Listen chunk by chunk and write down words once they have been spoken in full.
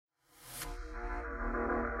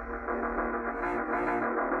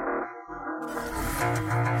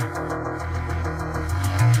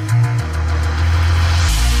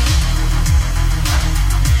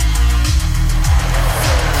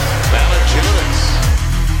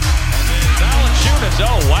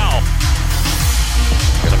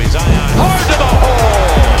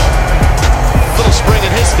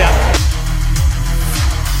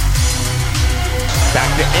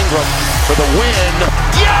Ingram for the win.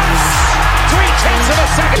 Yes! 3/10 of a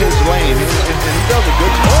second. His lane, and he does a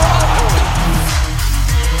good job.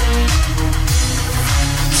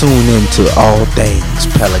 Tune in to All Things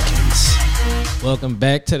Pelicans. Welcome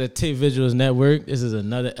back to the T Visuals Network. This is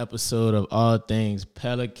another episode of All Things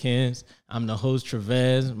Pelicans. I'm the host,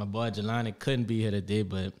 Trevez. My boy Jelani couldn't be here today,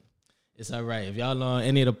 but it's all right. If y'all on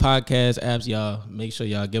any of the podcast apps, y'all make sure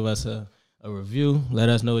y'all give us a review. Let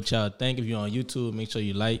us know what y'all think. If you're on YouTube, make sure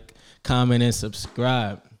you like, comment, and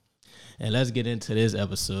subscribe. And let's get into this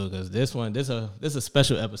episode because this is a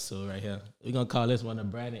special episode right here. We're going to call this one the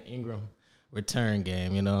Brandon Ingram return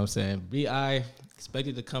game. You know what I'm saying? B.I.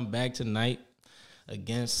 expected to come back tonight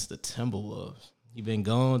against the Timberwolves. He's been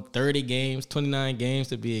gone 30 games, 29 games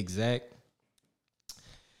to be exact.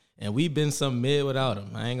 And we've been some mid without him.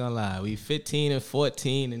 I ain't gonna lie. We 15 and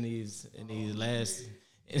 14 in these last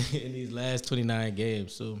 29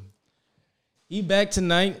 games. So he back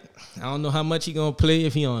tonight. I don't know how much he gonna play.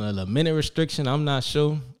 If he on a minute restriction, I'm not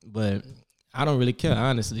sure. But I don't really care,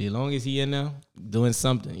 honestly. As long as he in there doing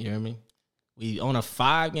something, you hear me? We on a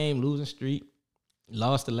 5-game losing streak.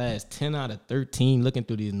 Lost the last 10 out of 13. Looking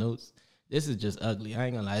through these notes, this is just ugly. I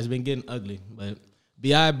ain't gonna lie. It's been getting ugly. But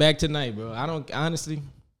B.I. back tonight, bro. I don't honestly.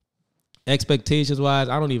 Expectations-wise,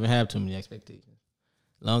 I don't even have too many expectations.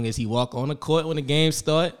 Long as he walk on the court when the game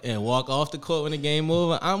start and walk off the court when the game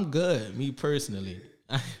over, I'm good, me personally.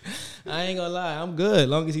 I ain't gonna lie, I'm good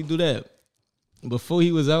long as he do that. Before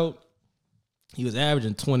he was out, he was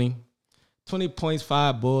averaging 20 points,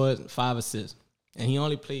 5 boards, 5 assists. And he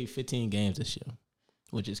only played 15 games this year,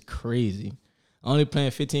 which is crazy. Only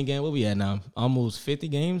playing 15 games, what we at now? Almost 50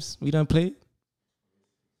 games we done played?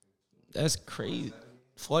 That's crazy.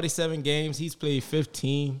 47 games, he's played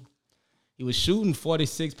 15. He was shooting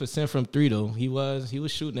 46% from 3 though. He was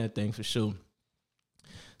shooting that thing for sure.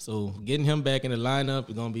 So getting him back in the lineup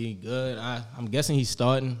is gonna be good. I'm guessing he's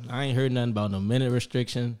starting. I ain't heard nothing about no minute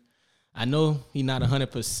restriction. I know he's not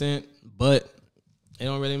 100%, but it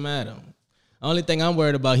don't really matter. Only thing I'm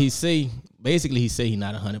worried about, he say he's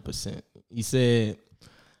not 100%. He said,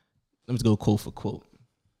 let me just go quote for quote.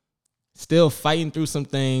 Still fighting through some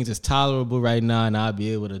things. It's tolerable right now, and I'll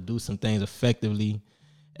be able to do some things effectively.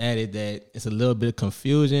 Added that it's a little bit of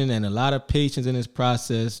confusion and a lot of patience in this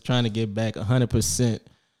process, trying to get back 100%.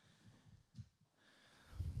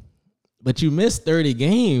 But you missed 30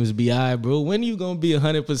 games, B.I., bro. When are you going to be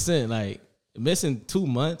 100%? Like, missing 2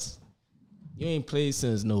 months? You ain't played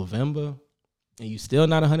since November, and you still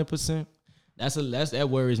not 100%? That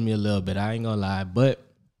worries me a little bit. I ain't going to lie. But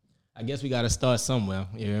I guess we got to start somewhere.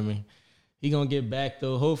 You hear me? He going to get back,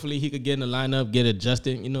 though. Hopefully, he could get in the lineup, get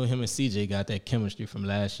adjusted. You know, him and CJ got that chemistry from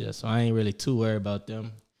last year, so I ain't really too worried about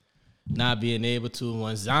them not being able to.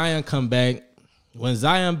 When Zion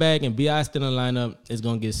back and B.I. still in the lineup, it's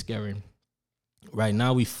going to get scary. Right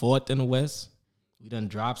now, we 4th in the West. We done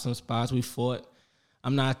dropped some spots. We fought.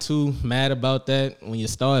 I'm not too mad about that. When your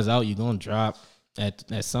star is out, you're going to drop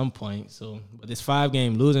at some point. So, but this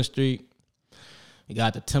 5-game losing streak, we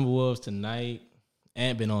got the Timberwolves tonight.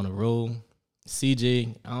 Ant been on the road.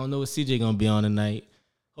 CJ, I don't know what CJ gonna be on tonight.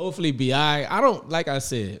 Hopefully B.I. I don't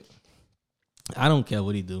care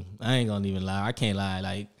what he do. I ain't gonna even lie. I can't lie.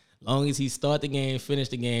 Like, long as he start the game, finish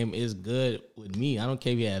the game, it's good with me. I don't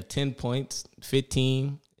care if he have 10 points,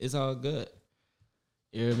 15. It's all good.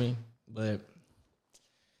 You hear me? But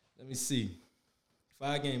let me see.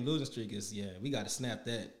 5-game losing streak is, we got to snap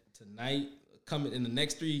that tonight. Coming in the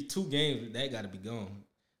next 2 games, that got to be gone.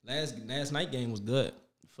 Last night game was good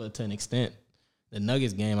to an extent. The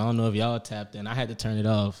Nuggets game, I don't know if y'all tapped in. I had to turn it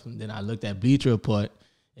off. And then I looked at Bleacher Report,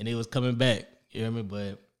 and it was coming back. You hear me?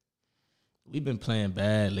 But we've been playing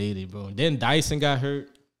bad lately, bro. Then Dyson got hurt.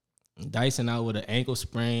 Dyson out with an ankle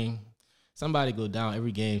sprain. Somebody go down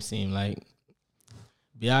every game, seem like.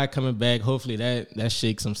 B.I. coming back. Hopefully that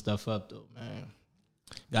shakes some stuff up, though, man.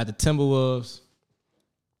 Got the Timberwolves.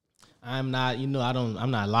 I'm not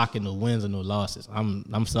locking no wins or no losses.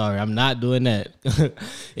 I'm sorry. I'm not doing that.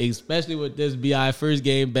 Especially with this B.I. first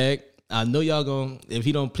game back. I know y'all if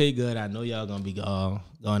he don't play good, I know y'all gonna be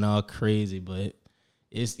going all crazy, but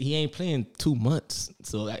he ain't playing 2 months.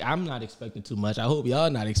 So I'm not expecting too much. I hope y'all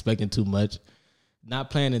not expecting too much. Not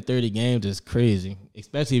playing in 30 games is crazy,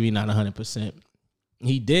 especially if he's not 100%.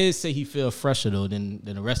 He did say he feel fresher though than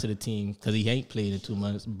the rest of the team because he ain't played in 2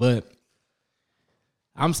 months, but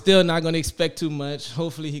I'm still not going to expect too much.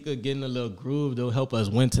 Hopefully he could get in a little groove. They'll help us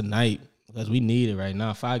win tonight because we need it right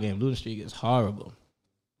now. 5-game losing streak is horrible.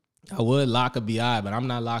 I would lock a BI, but I'm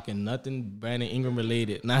not locking nothing Brandon Ingram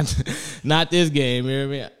related. Not this game. You hear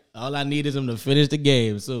me? All I need is him to finish the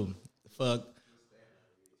game. So, fuck.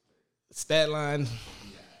 Stat line.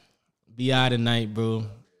 BI tonight, bro.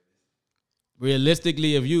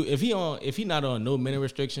 Realistically, if he not on no minute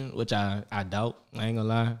restriction, which I doubt, I ain't gonna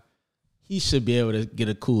lie, he should be able to get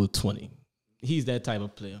a cool 20. He's that type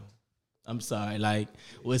of player. I'm sorry, like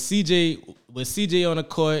with CJ on the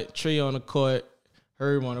court, Trey on the court,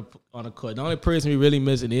 Herb on the court. The only person we really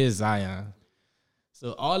missing is Zion.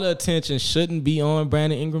 So all the attention shouldn't be on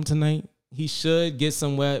Brandon Ingram tonight. He should get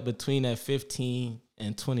somewhere between that 15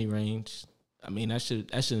 and 20 range. I mean, that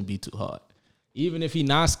shouldn't be too hard. Even if he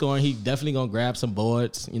not scoring, he definitely gonna grab some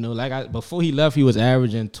boards. You know, before he left, he was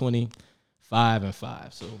averaging 25 and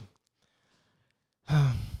 5. So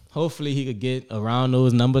hopefully he could get around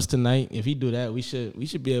those numbers tonight. If he do that, we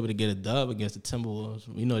should be able to get a dub against the Timberwolves.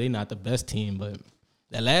 We know they're not the best team, but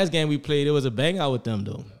that last game we played, it was a bang out with them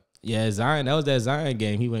though. Yeah, Zion, that was that Zion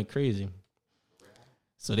game. He went crazy.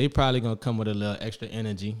 So they probably gonna come with a little extra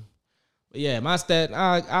energy. But yeah, my stat,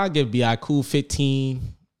 I'll give B.I. cool 15,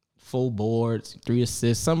 4 boards, 3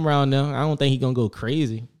 assists, something around there. I don't think he gonna go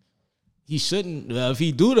crazy. He shouldn't. Well, if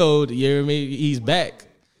he do though, you know what I mean? He's back.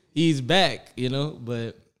 He's back, you know,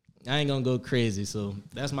 but I ain't gonna go crazy. So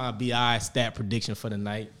that's my B.I. stat prediction for the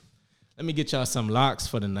night. Let me get y'all some locks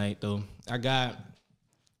for the night though. I got,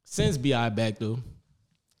 since B.I. back though,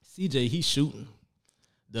 CJ, he's shooting.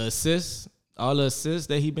 The assists, all the assists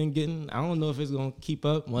that he been getting, I don't know if it's going to keep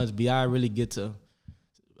up once B.I. really get to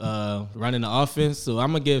running the offense. So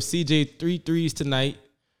I'm going to give CJ 3 threes tonight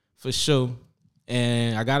for sure.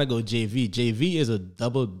 And I got to go JV. JV is a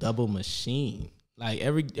double-double machine. Like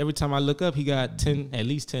every time I look up, he got 10, at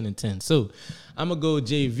least 10 and 10. So I'm going to go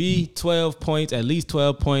JV, 12 points, at least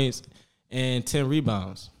 12 points, and 10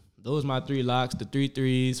 rebounds. Those are my 3 locks, the 3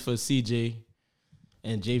 threes for CJ.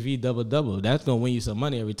 And JV double-double. That's going to win you some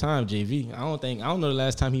money every time, JV. I don't know the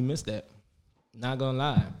last time he missed that. Not going to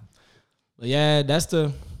lie. But yeah, that's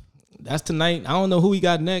tonight. I don't know who we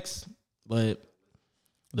got next, but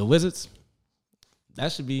the Wizards,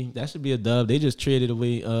 that should be a dub. They just traded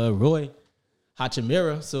away Roy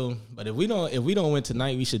Hachimura. So, but if we don't win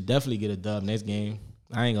tonight, we should definitely get a dub next game.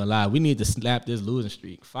 I ain't going to lie. We need to slap this losing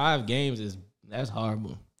streak. 5 games that's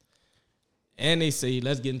horrible. And they say,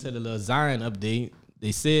 let's get into the little Zion update.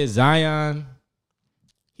 They said Zion,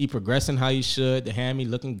 he progressing how he should. The hammy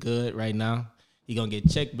looking good right now. He going to get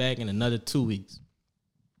checked back in another 2 weeks.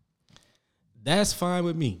 That's fine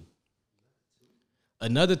with me.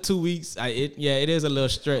 Another 2 weeks, it is a little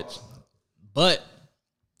stretch. But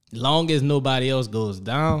long as nobody else goes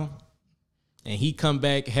down and he come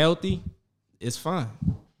back healthy, it's fine.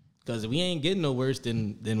 Because we ain't getting no worse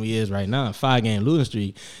than we is right now. 5-game losing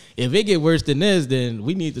streak. If it get worse than this, then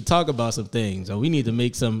we need to talk about some things. Or we need to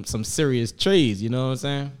make some serious trades. You know what I'm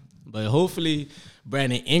saying? But hopefully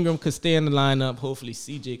Brandon Ingram could stay in the lineup. Hopefully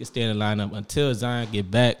CJ could stay in the lineup until Zion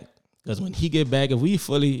get back. Because when he get back, if we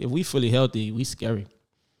fully healthy, we scary.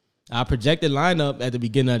 Our projected lineup at the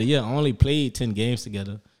beginning of the year only played 10 games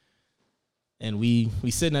together. And we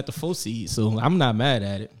sitting at the 4th seed. So I'm not mad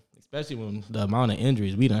at it. Especially when the amount of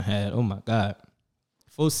injuries we done had. Oh, my God.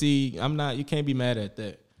 4th seed, you can't be mad at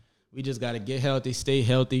that. We just got to get healthy, stay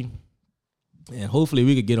healthy, and hopefully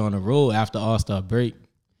we could get on the road after All-Star break.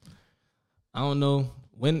 I don't know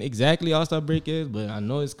when exactly All-Star break is, but I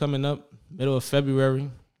know it's coming up middle of February.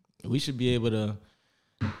 We should be able to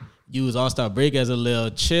use All-Star break as a little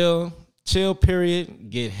chill period,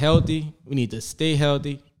 get healthy. We need to stay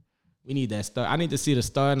healthy. We need that start. I need to see the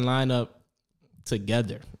starting lineup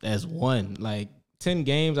together as one. Like 10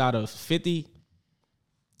 games out of 50,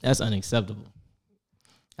 that's unacceptable.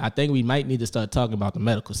 I think we might need to start talking about the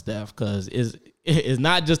medical staff because it's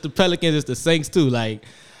not just the Pelicans, it's the Saints too. Like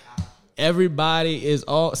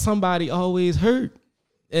somebody always hurt.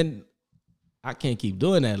 And I can't keep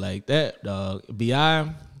doing that like that, dog. B.I.,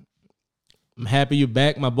 I'm happy you're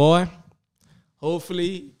back, my boy.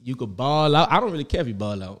 Hopefully you could ball out. I don't really care if you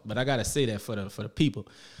ball out, but I gotta say that for the people.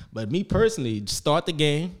 But me personally, start the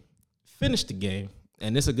game, finish the game,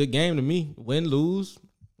 and it's a good game to me. Win, lose,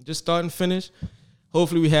 just start and finish.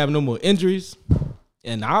 Hopefully we have no more injuries,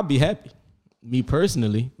 and I'll be happy. Me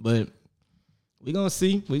personally, but we're gonna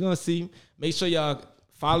see. Make sure y'all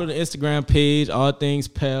follow the Instagram page, All Things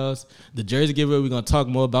Pels. The jersey giveaway, we're gonna talk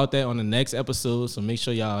more about that on the next episode. So make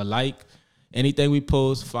sure y'all like anything we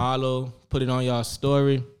post, follow, put it on y'all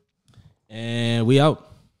story, and we out.